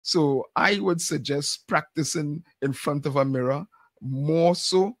So I would suggest practicing in front of a mirror. More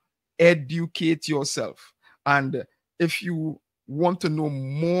so, educate yourself. And if you want to know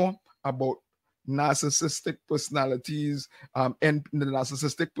more about narcissistic personalities, and the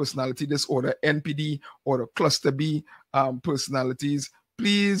narcissistic personality disorder, NPD, or the cluster B personalities,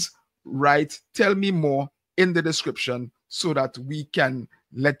 please write "tell me more" in the description so that we can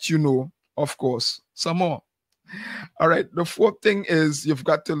let you know, of course, some more. All right, the fourth thing is you've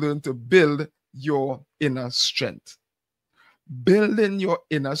got to learn to build your inner strength. Building your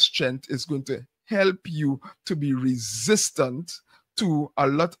inner strength is going to help you to be resistant to a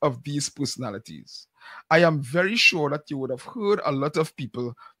lot of these personalities. I am very sure that you would have heard a lot of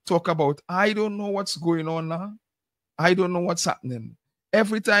people talk about, I don't know what's going on now. I don't know what's happening.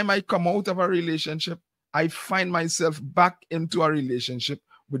 Every time I come out of a relationship, I find myself back into a relationship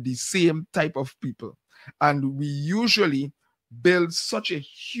with the same type of people. And we usually build such a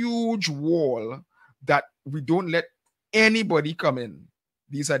huge wall that we don't let anybody come in.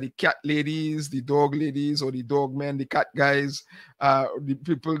 These are the cat ladies, the dog ladies, or the dog men, the cat guys, the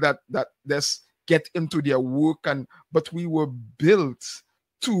people that just get into their work. But we were built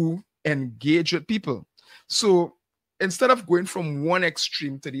to engage with people. So instead of going from one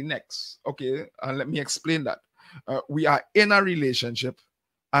extreme to the next, okay, and let me explain that. We are in a relationship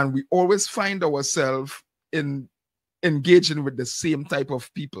and we always find ourselves in engaging with the same type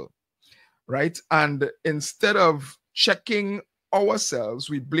of people, right? And instead of checking ourselves,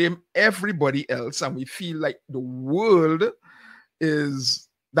 we blame everybody else and we feel like the world is,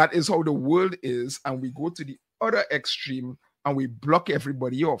 that is how the world is, and we go to the other extreme and we block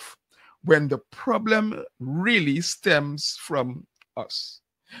everybody off, when the problem really stems from us.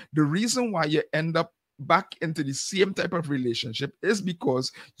 The reason why you end up back into the same type of relationship is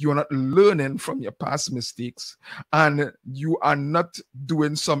because you're not learning from your past mistakes and you are not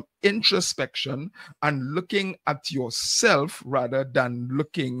doing some introspection and looking at yourself rather than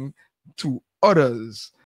looking to others